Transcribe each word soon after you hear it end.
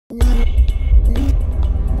Hello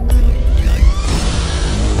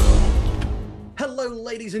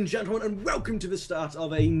ladies and gentlemen, and welcome to the start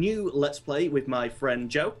of a new Let's Play with my friend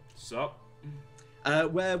Joe. Sup?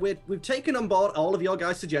 Where we've taken on board all of your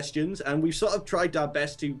guys' suggestions, and we've sort of tried our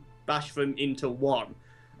best to bash them into one.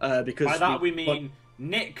 Because by that we mean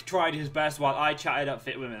Nick tried his best while I chatted up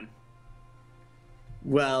fit women.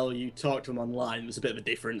 Well, you talked to him online. There's a bit of a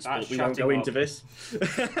difference, but we won't go into this.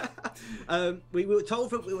 We were told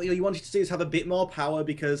that what you wanted to see is have a bit more power,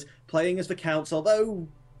 because playing as the Counts, although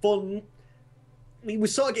fun, we were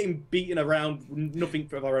sort of getting beaten around, nothing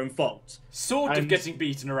of our own fault. Sort of getting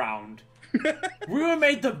beaten around. We were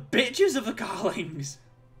made the bitches of the Carlings.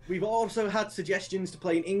 We've also had suggestions to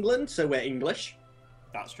play in England, so we're English.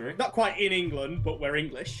 That's true. Not quite in England, but we're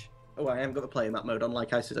English. Oh, I haven't got to play in that mode on,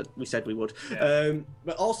 like we said we would. Yeah.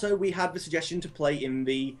 But also, we had the suggestion to play in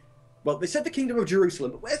the... Well, they said the Kingdom of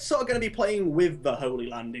Jerusalem, but we're sort of going to be playing with the Holy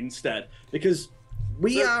Land instead, because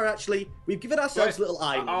we've given ourselves little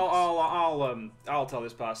islands. I'll tell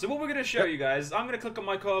this part. So what we're going to show you guys, I'm going to click on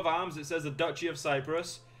my coat of arms. It says the Duchy of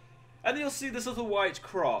Cyprus, and then you'll see this little white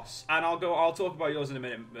cross. And I'll talk about yours in a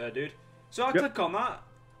minute, dude. So I'll click on that.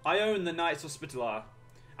 I own the Knights Hospitaller.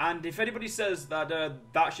 And if anybody says that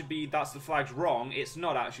that's the flag's wrong, it's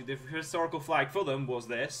not actually. The historical flag for them was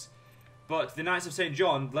this, but the Knights of St.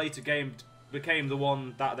 John later became the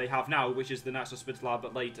one that they have now, which is the Knights Hospitaller,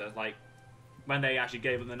 but later, like when they actually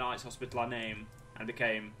gave them the Knights Hospitaller name and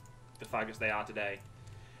became the flag as they are today.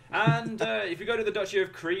 And if you go to the Duchy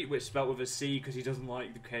of Crete, which is spelled with a C because he doesn't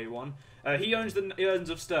like the K one, he owns the Urns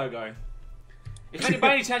of Sturgo. If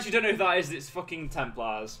by any chance you don't know who that is, it's fucking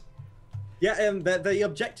Templars. Yeah, the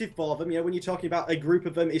objective for them, when you're talking about a group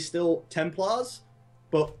of them, is still Templars,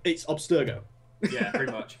 but it's Abstergo. Yeah,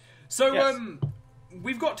 pretty much. So, yes.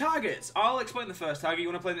 We've got targets. I'll explain the first target. You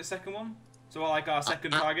want to play the second one? So, like our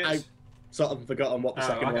second targets? I sort of forgotten what the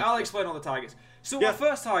second one was. I'll explain all the targets. So, our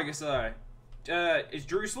first targets is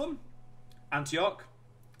Jerusalem, Antioch,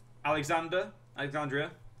 Alexandria,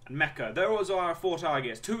 and Mecca. Those are our 4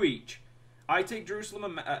 targets, 2 each. I take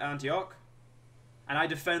Jerusalem and Antioch, and I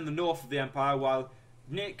defend the north of the empire, while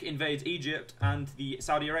Nick invades Egypt and the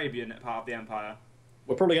Saudi Arabian part of the empire.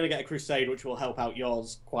 We're probably going to get a crusade, which will help out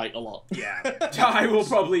yours quite a lot. Yeah, I will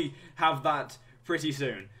probably have that pretty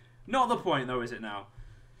soon. Not the point, though, is it now?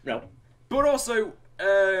 No. But also,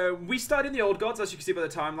 we started in the Old Gods, as you can see by the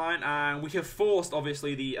timeline, and we have forced,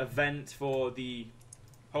 obviously, the event for the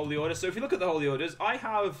Holy Order. So if you look at the Holy Orders, I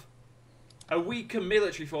have a weaker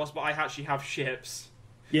military force, but I actually have ships.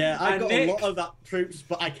 Yeah, I've got a lot of that troops,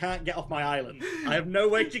 but I can't get off my island. I have no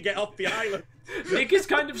way to get off the island. Nick is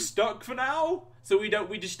kind of stuck for now, so we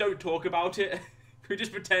just don't talk about it. We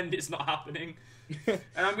just pretend it's not happening. And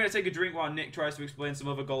I'm going to take a drink while Nick tries to explain some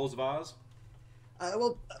other goals of ours.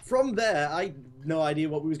 Well, from there, I had no idea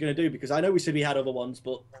what we was going to do, because I know we said we had other ones,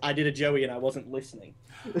 but I did a Joey and I wasn't listening.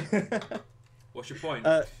 What's your point?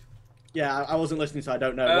 Yeah, I wasn't listening, so I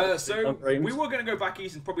don't know. So we were going to go back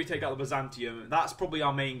east and probably take out the Byzantium. That's probably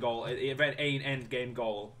our main goal, end game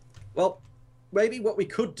goal. Well, maybe what we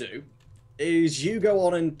could do is you go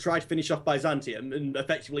on and try to finish off Byzantium and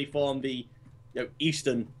effectively form the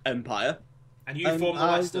Eastern Empire. And you form the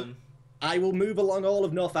Western. I will move along all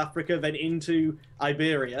of North Africa, then into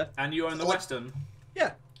Iberia. And you own the Western?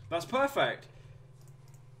 Yeah. That's perfect.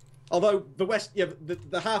 Although the West,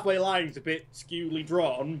 the halfway line's a bit skewly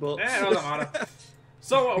drawn, but... Yeah, it doesn't matter.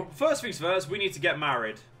 So, first things first, we need to get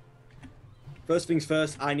married. First things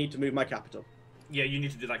first, I need to move my capital. Yeah, you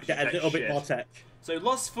need to do that. Get a little bit more tech. So,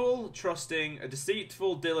 lustful, trusting,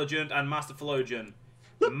 deceitful, diligent, and masterful-ogian.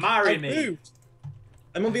 Look, Marry I've me. Moved.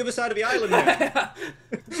 I'm on the other side of the island now.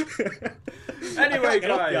 Anyway,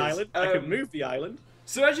 guys. I can move the island.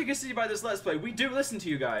 So, as you can see by this Let's Play, we do listen to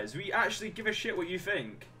you guys. We actually give a shit what you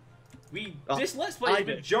think. This Let's Play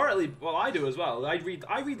majority... Well, I do as well. I read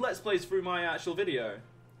Let's Plays through my actual video.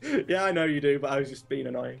 Yeah, I know you do, but I was just being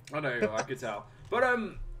annoying. I know, I could tell. But,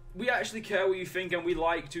 we actually care what you think, and we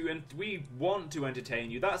want to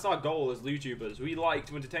entertain you. That's our goal as YouTubers. We like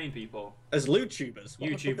to entertain people. As YouTubers?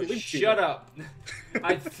 YouTubers, shut up.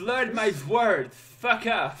 I slurred my words. Fuck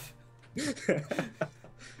off.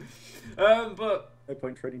 But... No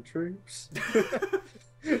point trading troops.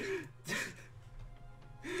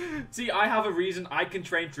 See, I have a reason I can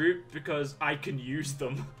train troops, because I can use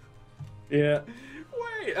them. Yeah.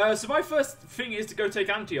 Wait, so my first thing is to go take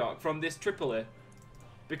Antioch from this Tripoli.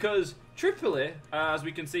 Because Tripoli, as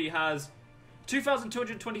we can see, has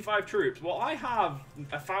 2,225 troops. Well, I have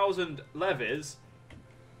 1,000 levies,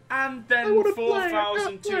 and then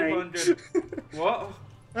 4,200... What?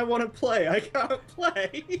 I want to play. I can't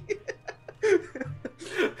play.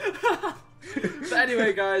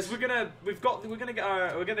 anyway, guys, we're gonna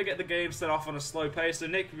get the game set off on a slow pace. So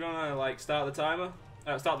Nick, you wanna like start the timer?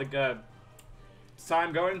 Start the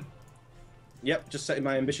time going. Yep, just setting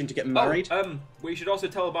my ambition to get married. We should also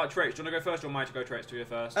tell about traits. Do you want to go first, or am I to go traits to go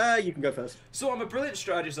first? You can go first. So I'm a brilliant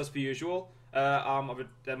strategist, as per usual.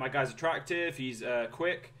 My guy's attractive. He's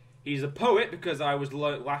quick. He's a poet because I was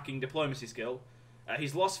lacking diplomacy skill.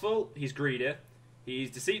 He's lustful. He's greedy.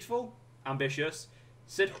 He's deceitful, ambitious,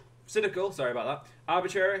 cynical. Sorry about that.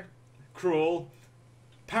 Arbitrary, cruel,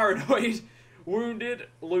 paranoid, wounded,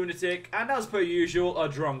 lunatic, and as per usual, a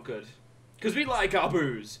drunkard. Because we like our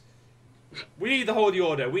booze. We need the Holy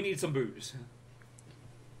Order. We need some booze.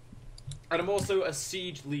 And I'm also a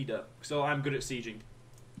siege leader, so I'm good at sieging.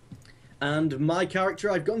 And my character,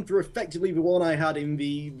 I've gone through effectively the one I had in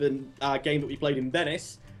the game that we played in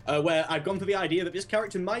Venice, where I've gone for the idea that this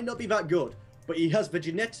character might not be that good, but he has the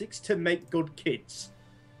genetics to make good kids.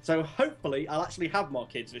 So hopefully I'll actually have more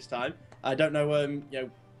kids this time. I don't know,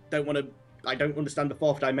 I don't understand the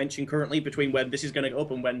fourth dimension currently between when this is going to go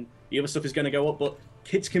up and when the other stuff is going to go up, but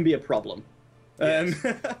kids can be a problem. Yes.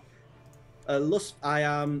 I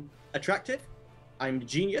am attractive, I'm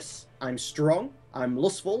genius, I'm strong, I'm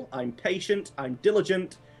lustful, I'm patient, I'm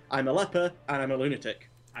diligent, I'm a leper, and I'm a lunatic.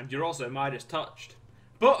 And you're also Midas touched.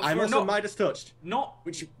 But I'm also Midas touched. Not...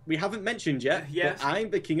 Which we haven't mentioned yet, yes. But I'm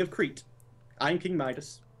the King of Crete. I'm King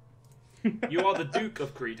Midas. You are the Duke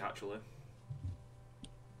of Crete, actually.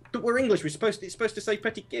 But we're English, it's supposed to say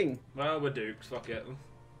Petty King. Well, we're Dukes, fuck it.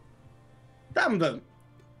 Damn them!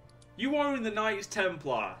 You own the Knights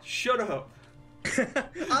Templar. Shut up.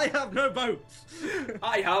 I have no boats.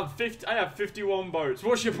 I have 51 boats.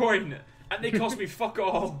 What's your point? And they cost me fuck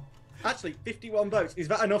all. Actually, 51 boats. Is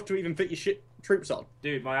that enough to even fit your troops on?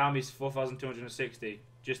 Dude, my army's 4,260.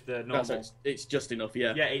 Just the normal. It's just enough,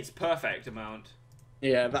 yeah. Yeah, it's perfect amount.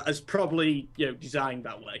 Yeah, that is probably designed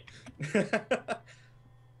that way.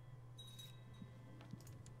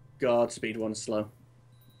 God, speed one's slow.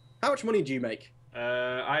 How much money do you make?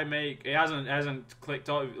 I make... It hasn't clicked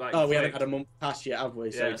on... Like, we haven't had a month past yet, have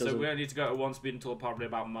we? So we don't need to go to 1 speed until probably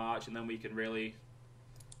about March, and then we can really...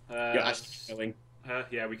 You're actually going.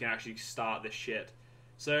 Yeah, we can actually start this shit.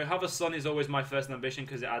 So, have a son is always my first ambition,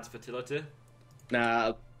 because it adds fertility.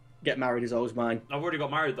 Nah, get married is always mine. I've already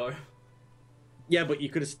got married, though. Yeah, but you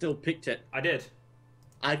could have still picked it. I did.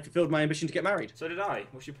 I fulfilled my ambition to get married. So did I.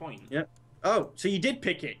 What's your point? Yeah. Oh, so you did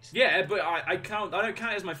pick it? Yeah, but I don't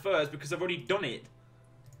count it as my first because I've already done it.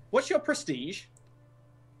 What's your prestige?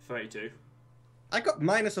 32. I got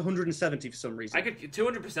minus 170 for some reason. I could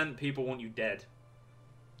 200% people want you dead.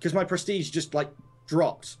 Because my prestige just like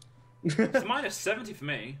dropped. It's minus 70 for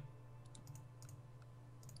me.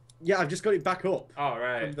 Yeah, I've just got it back up. Oh,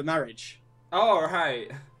 right. From the marriage. Oh,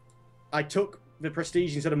 right. I took the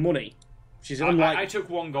prestige instead of money. Which is unlike... I took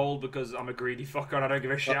 1 gold because I'm a greedy fucker and I don't give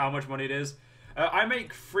a shit how much money it is. I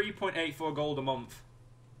make 3.84 gold a month.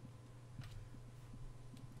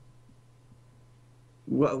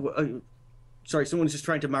 Sorry, someone's just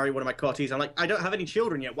trying to marry one of my courtiers. I'm like, I don't have any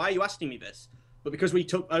children yet. Why are you asking me this? But because we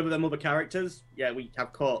took over them other characters, yeah, we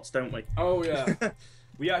have courts, don't we? Oh, yeah.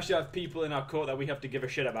 We actually have people in our court that we have to give a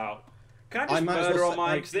shit about. Can I just murder all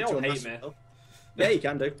mine? Because they all hate me. Yeah, you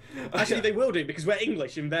can do. Actually, they will do, because we're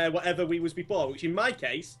English, and they're whatever we was before, which in my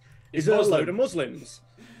case is a load of Muslims.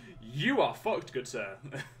 You are fucked, good sir.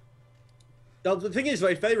 Now, the thing is, though,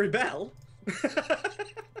 if they rebel...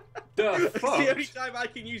 The fuck? It's the only time I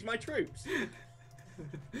can use my troops.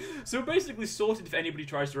 So we're basically sorted if anybody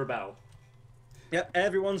tries to rebel. Yep,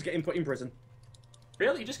 everyone's getting put in prison.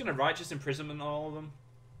 Really? You're just going to righteous imprisonment all of them?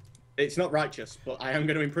 It's not righteous, but I am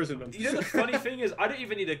going to imprison them. You know the funny thing is, I don't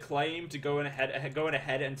even need a claim to go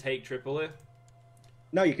ahead and take Tripoli.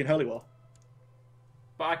 No, you can holy war.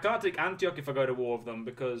 But I can't take Antioch if I go to war with them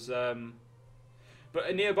because,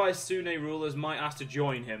 but nearby Sunni rulers might ask to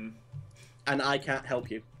join him. And I can't help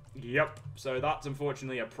you. Yep. So that's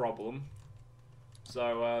unfortunately a problem.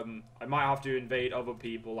 So I might have to invade other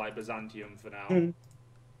people like Byzantium for now. Mm.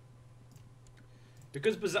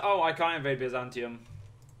 Because I can't invade Byzantium.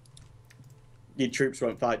 Your troops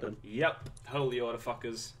won't fight them. Yep. Holy order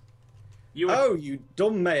fuckers. You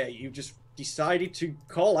dumb mayor. You just decided to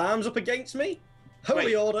call arms up against me?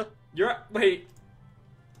 Holy order. Wait.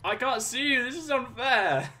 I can't see you. This is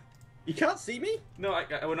unfair. You can't see me? No,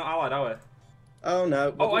 we're not allied, are we? Oh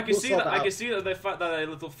no. Oh, I can see that. I can see that the fact that a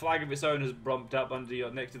little flag of its own has bumped up under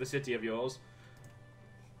next to the city of yours.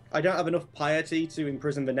 I don't have enough piety to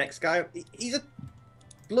imprison the next guy. He's a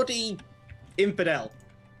bloody infidel.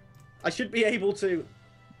 I should be able to,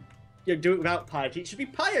 do it without piety. It should be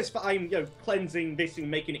pious, but I'm, cleansing this and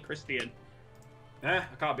making it Christian. I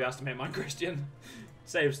can't be asked to make mine Christian.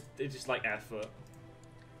 Saves, it's just like effort.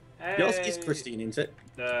 Hey. Yours is Christian, isn't it?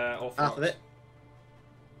 Orthodox. Half of it.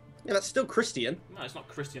 Yeah, that's still Christian. No, it's not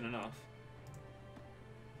Christian enough.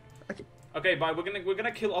 Okay. Okay, but we're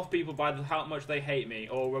gonna kill off people by how much they hate me,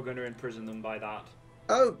 or we're gonna imprison them by that.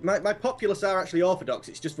 Oh, my populace are actually Orthodox.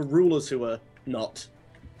 It's just the rulers who are not.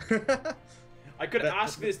 I could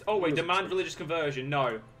ask this. Oh wait, demand religious conversion.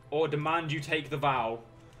 No, or demand you take the vow.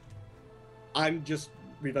 I'm just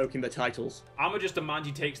revoking the titles. I'ma just demand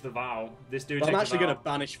he takes the vow. This dude. I'm actually gonna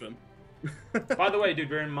banish them. By the way, dude,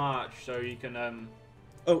 we're in March, so you can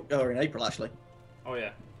Oh, in April actually. Oh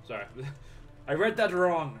yeah, sorry. I read that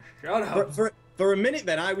wrong. Shut up. For a minute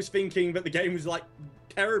then, I was thinking that the game was like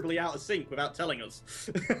terribly out of sync without telling us.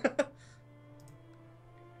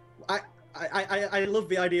 I love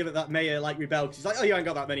the idea that mayor like rebelled. He's like, oh, you ain't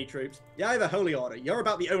got that many troops. Yeah, I have a holy order. You're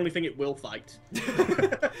about the only thing it will fight.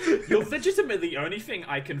 You're legitimately the only thing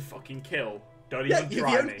I can fucking kill. Don't even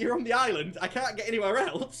try me. You're on the island. I can't get anywhere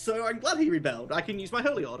else, so I'm glad he rebelled. I can use my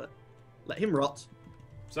holy order. Let him rot.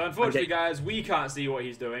 So unfortunately, guys, we can't see what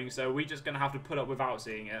he's doing, so we're just gonna have to put up without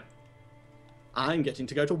seeing it. I'm getting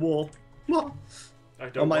to go to war. What?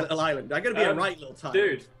 On my little island. I'm gonna be a right little time.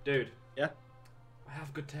 Dude. Yeah? I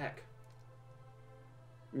have good tech.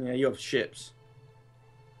 Yeah, you have ships.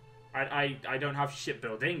 I don't have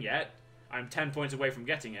shipbuilding yet. I'm 10 points away from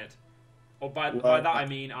getting it. Or by that I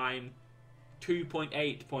mean I'm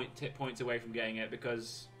 2.8 points away from getting it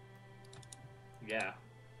because... Yeah.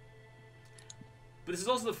 But this is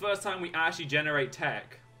also the first time we actually generate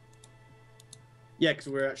tech. Yeah, because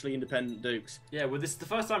we're actually independent dukes. Yeah, well, this is the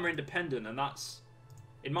first time we're independent, and that's,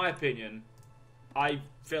 in my opinion, I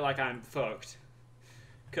feel like I'm fucked.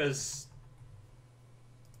 Because...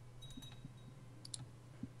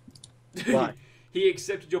 Why? He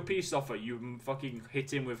accepted your peace offer. You fucking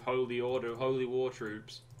hit him with holy order, holy war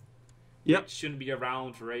troops. Yep. It shouldn't be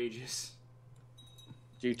around for ages.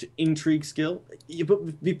 Due to intrigue skill. Yeah,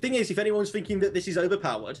 but the thing is, if anyone's thinking that this is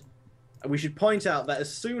overpowered, we should point out that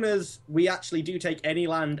as soon as we actually do take any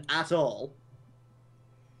land at all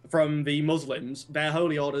from the Muslims, their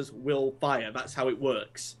holy orders will fire. That's how it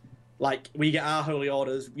works. Like, we get our holy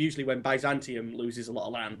orders usually when Byzantium loses a lot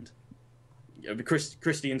of land. You know, the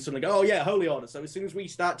Christians suddenly go, oh yeah, holy order. So as soon as we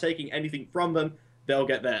start taking anything from them, they'll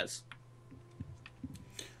get theirs.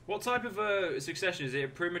 What type of succession? Is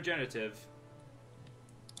it primogenitive?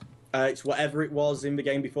 It's whatever it was in the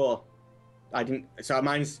game before. I didn't. So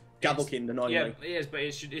mine's Gavelkind, annoyingly. Yeah, it is, but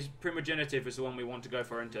it's primogenitive is the one we want to go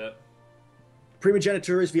for, isn't it?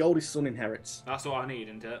 Primogeniture is the oldest son inherits. That's what I need,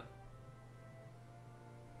 isn't it?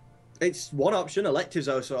 It's one option. Electives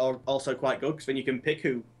are also quite good because then you can pick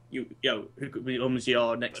who becomes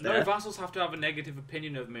your next heir. No, vassals have to have a negative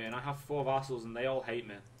opinion of me, and I have 4 vassals, and they all hate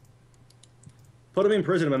me. Put them in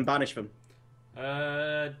prison and banish them.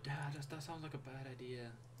 That sounds like a bad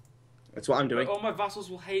idea. That's what I'm doing. But all my vassals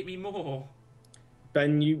will hate me more.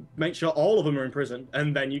 Then you make sure all of them are in prison,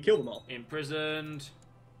 and then you kill them all. Imprisoned.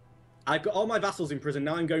 I've got all my vassals in prison,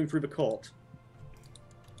 now I'm going through the court.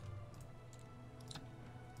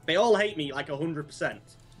 They all hate me like 100%.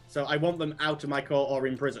 So I want them out of my court or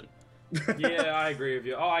in prison. Yeah, I agree with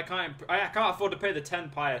you. Oh, I can't afford to pay the 10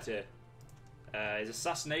 piety. Is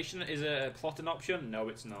assassination a plot an option? No,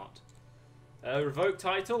 it's not. Revoke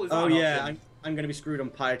title? Is that an option? I'm going to be screwed on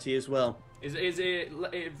piety as well. Is it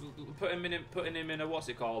putting him in a what's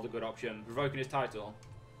it called? A good option? Revoking his title.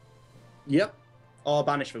 Yep. Or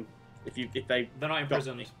banish them if they're not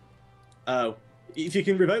imprisoned. Oh, if you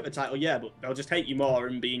can revoke the title, yeah, but they'll just hate you more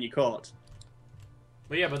and be in your court.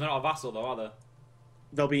 But yeah, but they're not a vassal though, are they?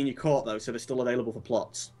 They'll be in your court though, so they're still available for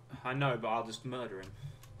plots. I know, but I'll just murder him.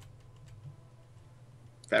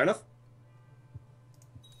 Fair enough.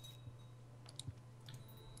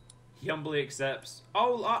 He humbly accepts.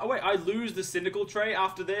 Oh, wait, I lose the cynical trait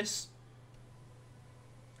after this?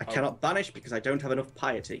 I cannot banish because I don't have enough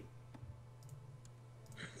piety.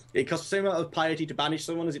 It costs the same amount of piety to banish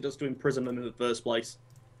someone as it does to imprison them in the first place.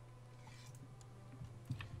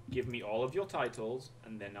 Give me all of your titles,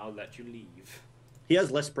 and then I'll let you leave. He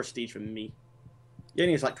has less prestige than me. He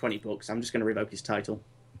only has like 20 bucks. I'm just going to revoke his title.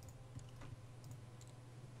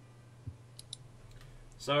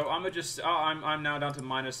 So I'm now down to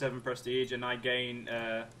 -7 prestige, and I gain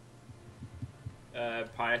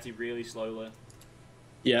piety really slowly.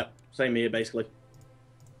 Yeah, same here basically.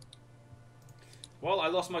 Well, I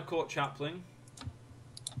lost my court chaplain.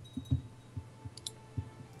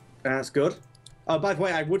 That's good. Oh, by the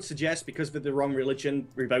way, I would suggest, because of the wrong religion,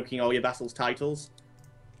 revoking all your vassals' titles.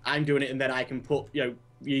 I'm doing it, and then I can put, you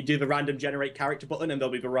do the random generate character button, and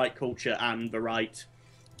there'll be the right culture and the right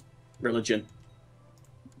religion.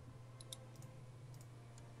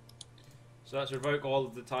 So let's revoke all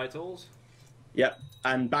of the titles. Yep,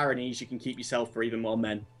 and baronies you can keep yourself for even more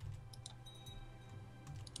men.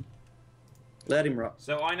 Let him rot.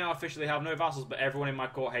 So I now officially have no vassals, but everyone in my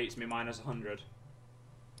court hates me minus 100.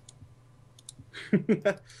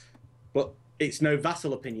 But it's no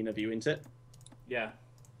vassal opinion of you, isn't it? Yeah.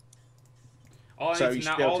 All I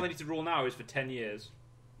need to rule now is for 10 years.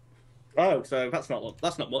 Oh, so that's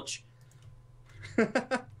not much.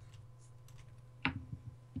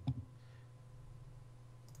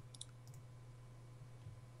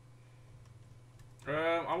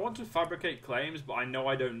 I want to fabricate claims, but I know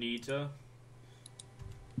I don't need to.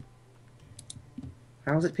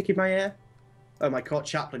 How's it picking my ear? Oh, my court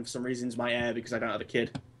chaplain for some reason is my heir because I don't have a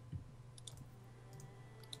kid.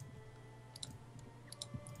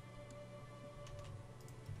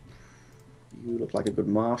 You look like a good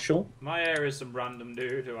marshal. My heir is some random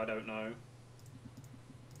dude who I don't know.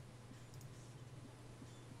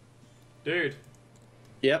 Dude.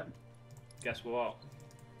 Yep. Guess what?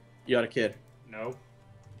 You had a kid. No.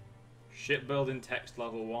 Shipbuilding text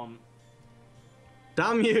level 1.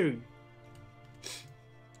 Damn you!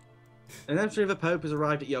 An emissary of the Pope has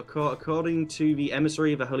arrived at your court. According to the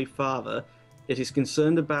emissary of the Holy Father, it is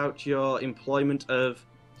concerned about your employment of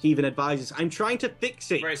heathen advisors. I'm trying to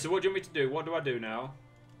fix it! Right, so what do you want me to do? What do I do now?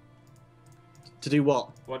 To do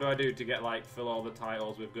what? What do I do to get, like, fill all the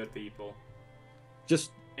titles with good people?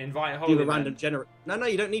 Just invite holy do a random No,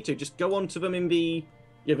 you don't need to. Just go on to them in the...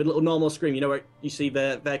 You have a little normal screen, you know where you see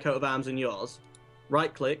their coat of arms and yours.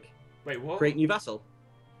 Right-click. Wait, what? Create new vassal.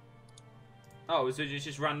 Oh, so it's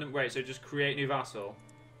just random... Wait, so just create new vassal?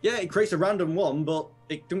 Yeah, it creates a random one, but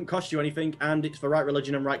it doesn't cost you anything, and it's for right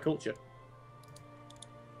religion and right culture.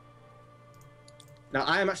 Now,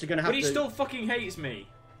 I am actually going to have to... But he still fucking hates me.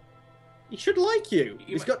 He should like you.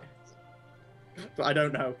 He's got... But I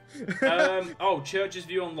don't know. Oh, Church's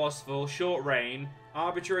view on lustful, short reign,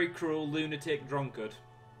 arbitrary, cruel, lunatic, drunkard.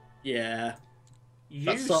 Yeah.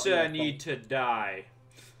 You, sir, need to die.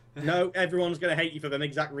 No, everyone's going to hate you for them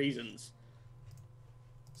exact reasons.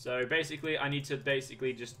 So basically, I need to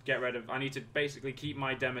just get rid of... I need to basically keep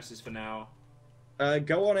my Demesis for now.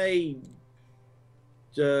 Go on a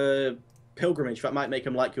pilgrimage. That might make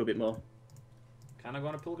them like you a bit more. Can I go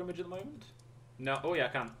on a pilgrimage at the moment? No. Oh, yeah, I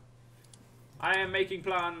can. I am making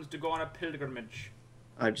plans to go on a pilgrimage.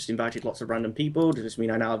 I've just invited lots of random people. Does this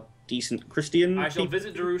mean I now have decent Christian I shall people?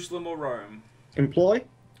 visit Jerusalem or Rome. Employ?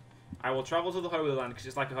 I will travel to the Holy Land because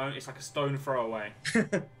it's like a stone throw away.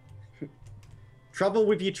 Travel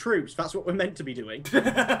with your troops. That's what we're meant to be doing.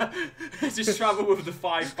 Just travel with the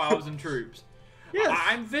 5,000 troops. Yes.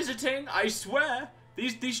 I'm visiting. I swear.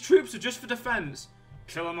 These troops are just for defense.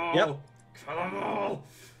 Kill them all. Yep. Kill them all.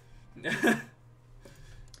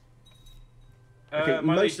 Okay,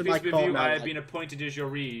 my most of my with court you, now, I have been appointed as your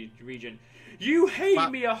region. You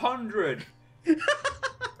hate me 100.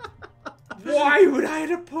 Why would I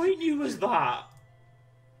appoint you as that?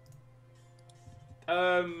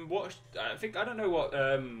 What? I don't know what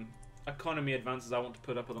economy advances I want to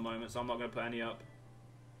put up at the moment, so I'm not going to put any up.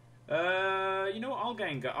 You know what? I'll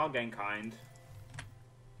gain kind.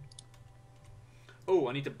 Oh,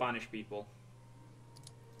 I need to banish people.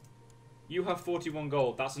 You have 41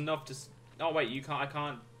 gold. That's enough to. Oh wait, you can't. I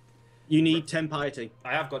can't. You need 10 piety.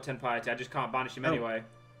 I have got 10 piety. I just can't banish him anyway.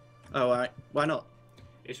 Oh, alright. Why not?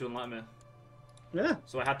 It wouldn't let me. Yeah.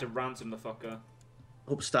 So I had to ransom the fucker.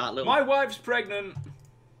 Upstart little. My wife's pregnant.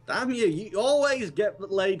 Damn you! You always get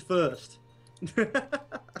laid first.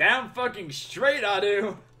 Damn fucking straight I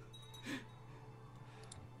do.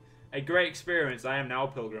 A great experience. I am now a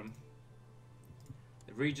pilgrim.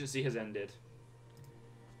 The regency has ended.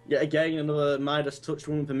 Yet again, another Midas touched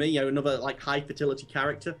one for me. You know, another like high fertility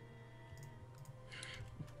character.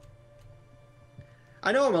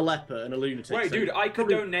 I know I'm a leper and a lunatic. Wait, so dude, I could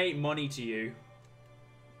donate money to you.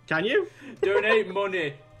 Can you? Donate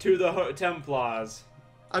money to the Templars.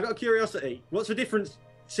 I've got a curiosity. What's the difference?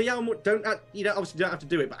 See how much? You don't obviously don't have to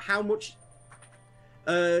do it, but how much?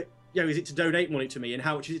 Is it to donate money to me, and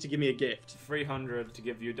how much is it to give me a gift? 300 to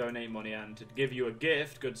give you donate money, and to give you a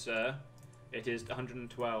gift, good sir, it is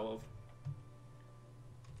 112.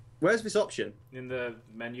 Where's this option? In the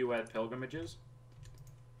menu where pilgrimages.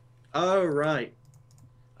 Oh right.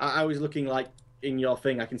 I was looking like in your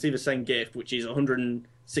thing. I can see the same gift, which is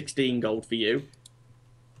 116 gold for you,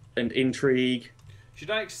 and intrigue. Should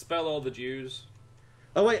I expel all the Jews?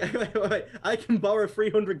 Oh wait. I can borrow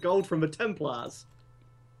 300 gold from the Templars.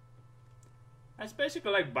 That's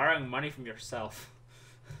basically like borrowing money from yourself.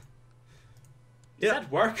 Does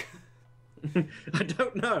that work? I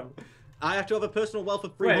don't know. I have to have a personal wealth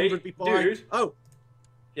of 300 before dude. Oh.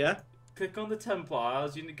 Yeah? Click on the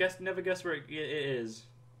Templars. You never guess where it is.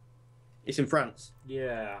 It's in France.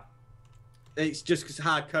 Yeah. It's just because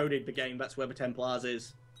hard-coded the game, that's where the Templars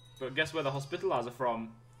is. But guess where the Hospitallers are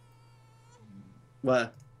from?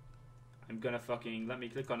 Where? I'm gonna fucking... Let me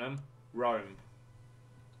click on them. Rome.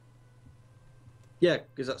 Yeah,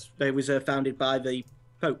 because they was founded by the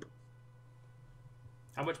Pope.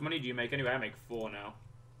 How much money do you make anyway? I make 4 now.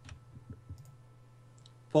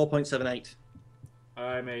 4.78.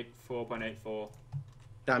 I make 4.84.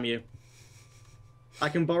 Damn you. I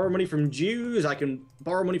can borrow money from Jews, I can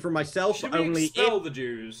borrow money from myself, Should but we only expel if the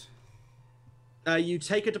Jews? You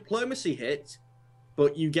take a diplomacy hit,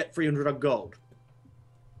 but you get 300 of gold.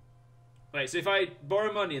 Wait, so if I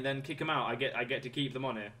borrow money and then kick them out, I get to keep the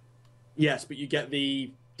money? Yes, but you get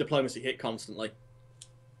the diplomacy hit constantly.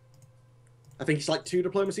 I think it's like 2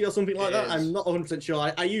 diplomacy or something like that. Is. I'm not 100%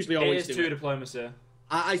 sure. I usually always do It is 2 diplomacy.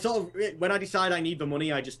 I sort of, when I decide I need the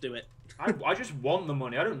money, I just do it. I just want the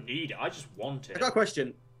money. I don't need it. I just want it. I got a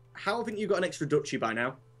question. How haven't you got an extra duchy by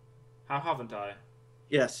now? How haven't I?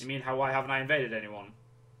 Yes. You mean why haven't I invaded anyone?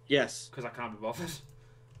 Yes. Because I can't be bothered.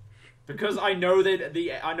 Because I know that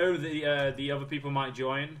the other people might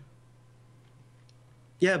join.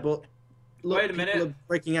 Yeah, but look, wait a minute. people are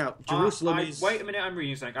breaking out. Jerusalem is... Wait a minute, I'm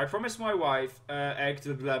reading something. I promised my wife, egg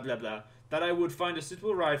to blah blah blah, that I would find a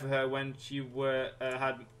suitable ride for her when she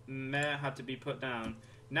had to be put down.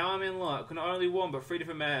 Now I'm in luck. Not only 1, but 3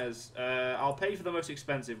 different mares. I'll pay for the most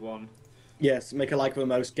expensive one. Yes, make her like the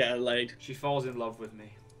most, get her laid. She falls in love with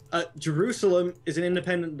me. Jerusalem is an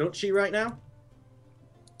independent duchy right now.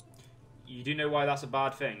 You do know why that's a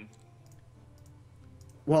bad thing?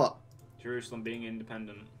 What? Jerusalem being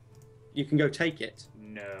independent. You can go take it.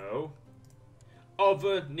 No.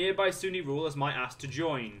 Other nearby Sunni rulers might ask to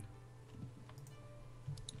join.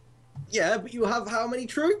 Yeah, but you have how many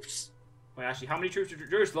troops? Wait, actually, how many troops in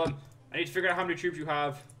Jerusalem? I need to figure out how many troops you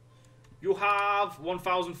have. You have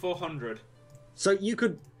 1,400. So you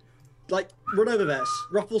could, like, run over there,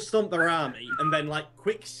 ruffle stomp their army, and then, like,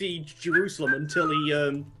 quick siege Jerusalem until he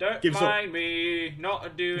Don't gives mind up. me,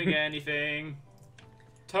 not doing anything.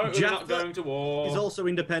 Totally not going to war. Is also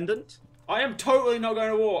independent. I am totally not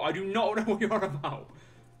going to war. I do not know what you're on about.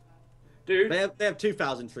 Dude. They have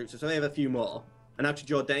 2,000 troops, so they have a few more. And actually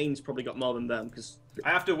Jordane's probably got more than them, because... I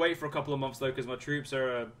have to wait for a couple of months, though, because my troops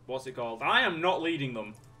are, what's it called? I am not leading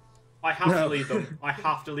them. I have to lead them. I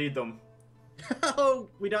have to lead them. Oh,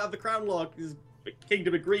 we don't have the Crown Law, because the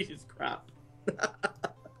Kingdom of Greece is crap.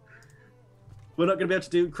 We're not going to be able to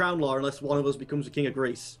do Crown Law unless one of us becomes the King of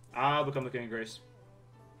Greece. I'll become the King of Greece.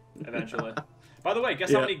 Eventually. By the way,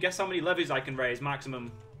 guess how many levies I can raise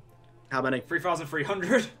maximum? How many?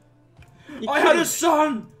 3,300. I had a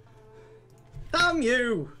son! Damn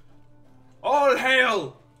you! All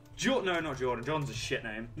hail! No, not Jordan. Jordan's a shit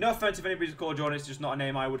name. No offense if anybody's called Jordan, it's just not a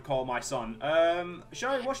name I would call my son. What should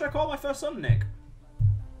I call my first son, Nick?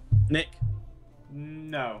 Nick.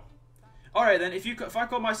 No. Alright then, if I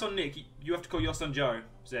call my son Nick, you have to call your son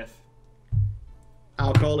Joseph.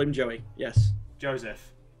 I'll call him Joey, yes.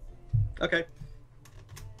 Joseph. Okay.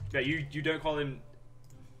 Yeah, you don't call him...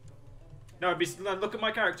 No, look at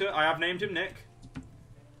my character. I have named him Nick.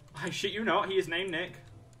 I shit you not, he is named Nick.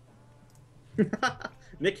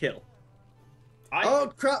 Nick Hill.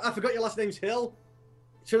 Oh crap, I forgot your last name's Hill.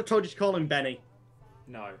 Should have told you to call him Benny.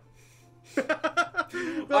 No.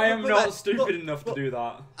 I am not stupid enough to do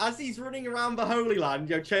that. As he's running around the Holy Land,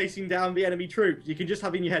 you're chasing down the enemy troops, you can just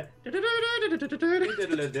have in your head...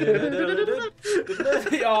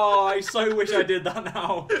 Oh, I so wish I did that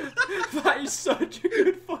now. That is such a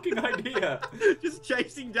good fucking idea. Just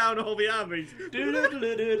chasing down all the armies.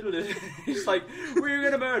 It's like, we're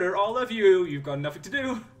gonna murder all of you. You've got nothing to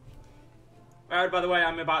do. Alright, by the way,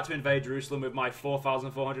 I'm about to invade Jerusalem with my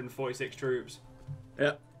 4,446 troops.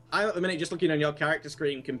 Yeah. I'm at the minute just looking on your character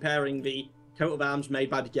screen, comparing the coat of arms made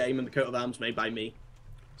by the game and the coat of arms made by me.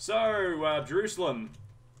 So, Jerusalem.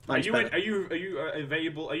 Are you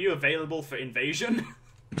available for invasion?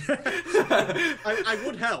 I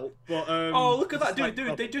would help, but oh, look at that,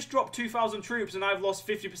 dude! They just dropped 2,000 troops, and I've lost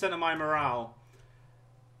 50% of my morale.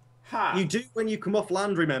 Ha! You do when you come off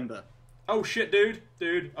land, remember? Oh shit, dude!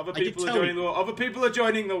 Other people are joining the war. Other people are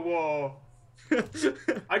joining the war.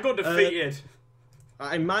 I got defeated.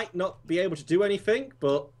 I might not be able to do anything,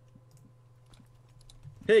 but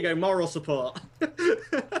here you go, moral support.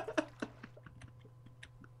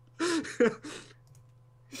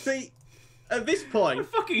 See, at this point... I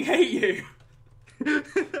fucking hate you!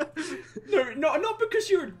 No, not because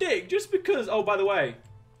you're a dick, just because... Oh, by the way,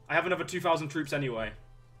 I have another 2,000 troops anyway.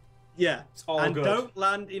 Yeah. It's all and good. Don't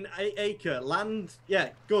land in Acre. Land, yeah,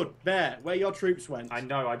 good. There, where your troops went. I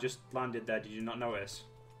know, I just landed there. Did you not notice?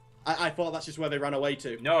 I thought that's just where they ran away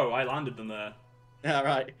to. No, I landed them there. Yeah,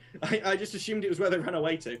 right. I just assumed it was where they ran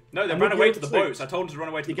away to. No, they ran away to the boats. I told them to run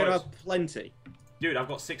away to the boats. You're going to have plenty. Dude, I've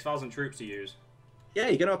got 6,000 troops to use. Yeah,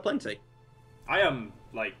 you're going to have plenty. I am,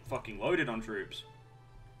 like, fucking loaded on troops.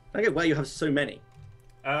 I get where you have so many.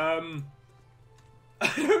 I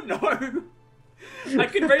don't know. I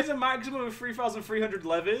can raise a maximum of 3,300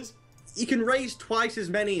 levies. You can raise twice as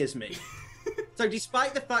many as me. So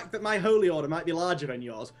despite the fact that my Holy Order might be larger than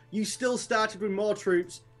yours, you still started with more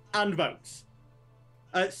troops and boats.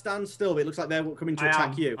 Stand still, but it looks like they're coming to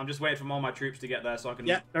attack you. I'm just waiting for all my troops to get there so I can...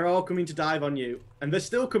 Yeah, they're all coming to dive on you. And they're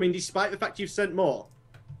still coming despite the fact you've sent more.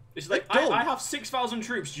 It's like, I have 6,000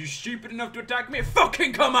 troops. You stupid enough to attack me?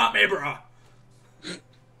 Fucking come at me, bruh!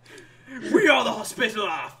 We are the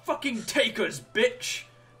Hospitaller! Fucking take us, bitch!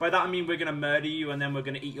 By that I mean we're gonna murder you and then we're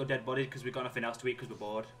gonna eat your dead body because we've got nothing else to eat because we're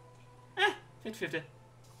bored. 50-50.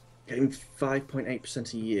 Getting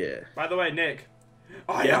 5.8% a year. By the way, Nick,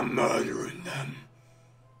 I am murdering them.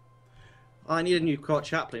 I need a new court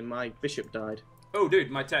chaplain. My bishop died. Oh,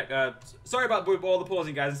 dude, my tech. Sorry about all the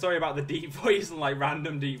pausing, guys, and sorry about the deep voice and like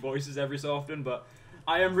random deep voices every so often, but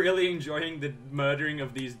I am really enjoying the murdering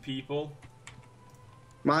of these people.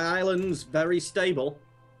 My island's very stable.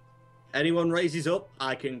 Anyone raises up,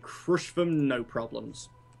 I can crush them, no problems.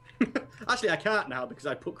 Actually, I can't now because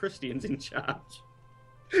I put Christians in charge.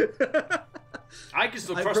 I can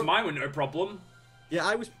still crush mine with no problem. Yeah,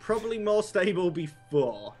 I was probably more stable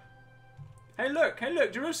before. Hey look,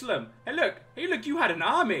 Jerusalem. Hey look, you had an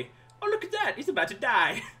army. Oh, look at that, he's about to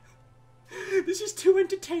die. This is too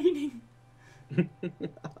entertaining.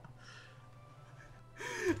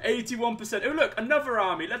 81%. Oh look, another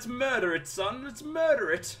army. Let's murder it, son. Let's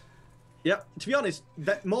murder it. Yep. To be honest,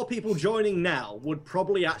 that more people joining now would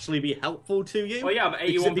probably actually be helpful to you. Oh yeah, I'm 81%.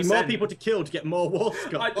 Because there'd be more people to kill to get more war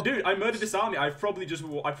scores. Dude, I murdered this army. I'd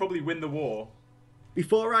probably win the war.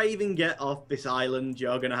 Before I even get off this island,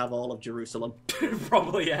 you're gonna have all of Jerusalem.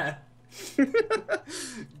 Probably, yeah.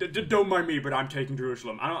 Don't mind me, but I'm taking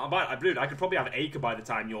Jerusalem. Dude, I could probably have Acre by the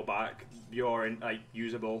time you're back. You're in,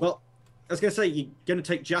 usable. Well, I was going to say, you're going to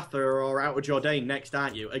take Jaffa or Outer Jordan next,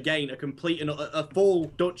 aren't you? Again, a complete and a full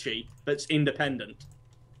duchy that's independent.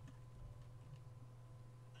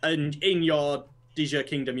 And in your Dija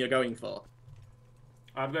kingdom you're going for.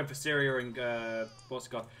 I'm going for Syria and, what's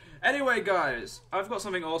it called? Anyway, guys, I've got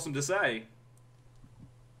something awesome to say.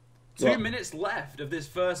 2 minutes left of this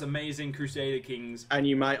first amazing Crusader Kings. And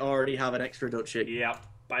you might already have an extra duchy. Yep.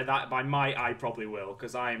 By might, I probably will,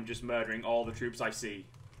 because I am just murdering all the troops I see.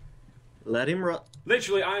 Let him rot.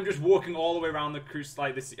 Literally, I'm just walking all the way around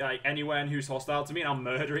the anywhere who's hostile to me, and I'm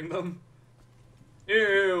murdering them.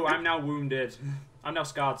 Ew, I'm now wounded. I'm now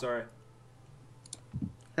scarred, sorry.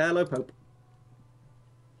 Hello, Pope.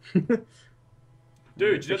 Dude, do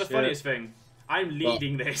you know the funniest thing? I'm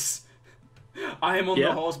leading this. I am on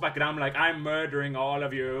the horseback, and I'm like, I'm murdering all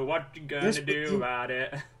of you. What you gonna do about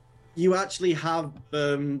it? You actually have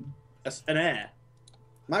an heir.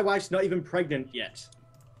 My wife's not even pregnant yet.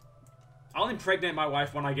 I'll impregnate my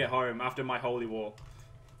wife when I get home after my holy war.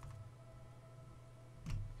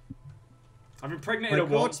 I've impregnated her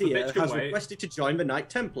once. The bitch can has wait. Requested to join the Knight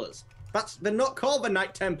Templars. They're not called the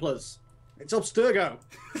Knight Templars. It's Obsturgo.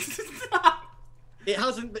 It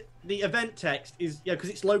hasn't. The event text is because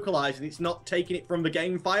it's localized and it's not taking it from the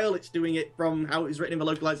game file. It's doing it from how it was written in the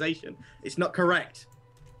localization. It's not correct.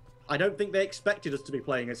 I don't think they expected us to be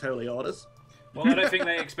playing as Holy Orders. Well, I don't think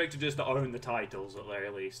they expected us to own the titles at the very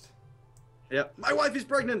least. Yep. My wife is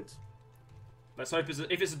pregnant. Let's hope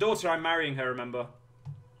if it's a daughter, I'm marrying her. Remember?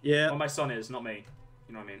 Yeah. Well, my son is, not me.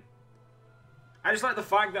 You know what I mean? I just like the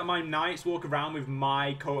fact that my knights walk around with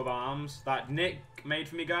my coat of arms that Nick made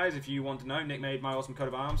for me, guys. If you want to know, Nick made my awesome coat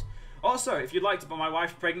of arms. Also, if you'd like to, but my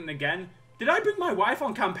wife's pregnant again. Did I bring my wife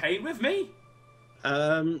on campaign with me?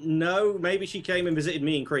 No. Maybe she came and visited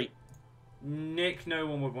me in Crete. Nick, no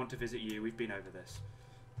one would want to visit you. We've been over this.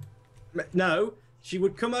 No. She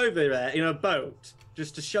would come over there in a boat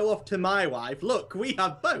just to show off to my wife, look, we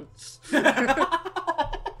have boats. Look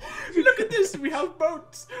at this, we have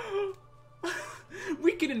boats.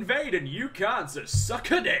 We can invade and you can't, so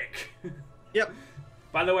suck a dick. Yep.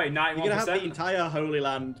 By the way, 91%. You're going to have the entire Holy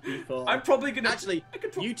Land before... I'm probably going to... Actually,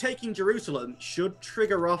 you taking Jerusalem should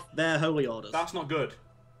trigger off their Holy Orders. That's not good.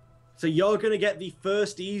 So you're going to get the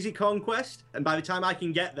first easy conquest, and by the time I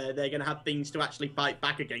can get there, they're going to have things to actually fight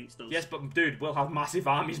back against us. Yes, but dude, we'll have massive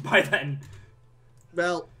armies by then.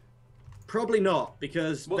 Well, probably not,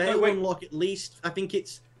 because they'll unlock at least, I think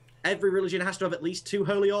it's every religion has to have at least 2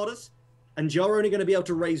 holy orders, and you're only going to be able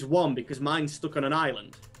to raise 1 because mine's stuck on an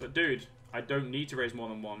island. But dude, I don't need to raise more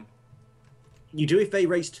than 1. You do if they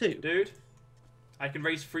raise 2. Dude, I can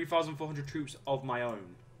raise 3,400 troops of my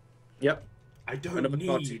own. Yep. I don't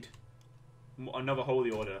need another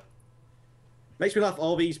holy order. Makes me laugh,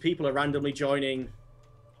 all these people are randomly joining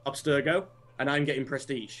Abstergo, and I'm getting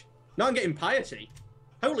prestige. No, I'm getting piety.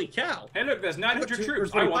 Holy cow. Hey look, there's 900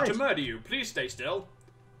 troops. I want to murder you. Please stay still.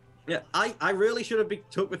 Yeah, I really should have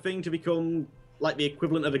took the thing to become like the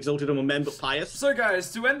equivalent of Exalted Among Men, but pious. So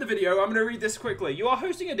guys, to end the video, I'm going to read this quickly. You are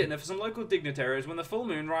hosting a dinner for some local dignitaries when the full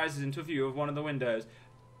moon rises into view of one of the windows.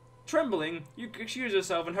 Trembling, you excuse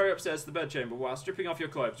yourself and hurry upstairs to the bedchamber while stripping off your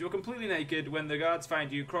clothes. You're completely naked when the guards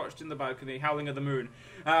find you crouched in the balcony, howling at the moon.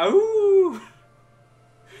 Ooh!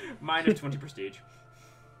 Minus 20 prestige.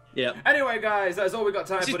 Yeah. Anyway, guys, that's all we got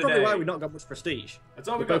time for today. This is probably why we've not got much prestige. That's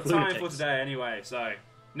all we got time for today, anyway. So,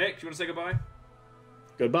 Nick, do you want to say goodbye?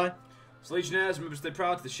 Goodbye. So, Legionnaires, remember to stay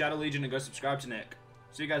proud to the Shadow Legion and go subscribe to Nick.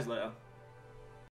 See you guys later.